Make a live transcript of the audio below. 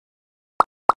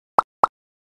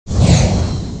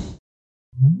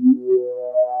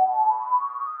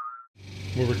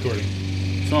We're recording.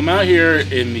 So I'm out here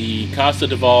in the Costa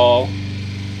d'Val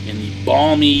in the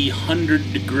balmy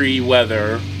 100-degree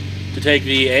weather to take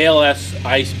the ALS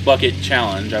Ice Bucket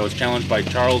Challenge. I was challenged by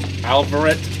Charles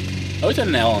Alvaret. I always had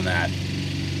an L on that.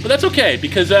 But that's okay,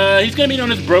 because he's going to be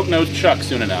known as Broke-Nosed Chuck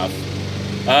soon enough.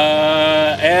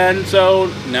 And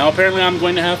so now apparently I'm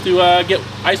going to have to get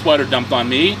ice water dumped on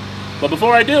me. But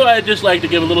before I do, I'd just like to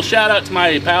give a little shout out to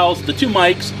my pals, the two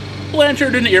Mikes,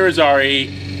 Blanchard and Irizarry.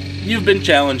 You've been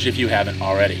challenged if you haven't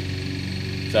already.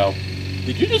 So,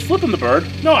 did you just flip him the bird?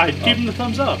 No, I gave him the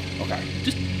thumbs up. Okay,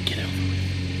 just get over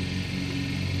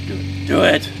it. Do it. Do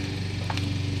it.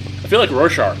 I feel like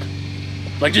Rorschach.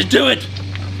 Like, just do it.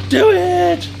 Do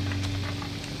it.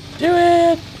 Do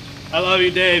it. I love you,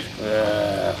 Dave.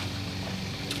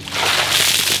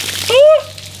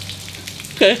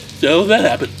 Okay, so that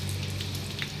happened.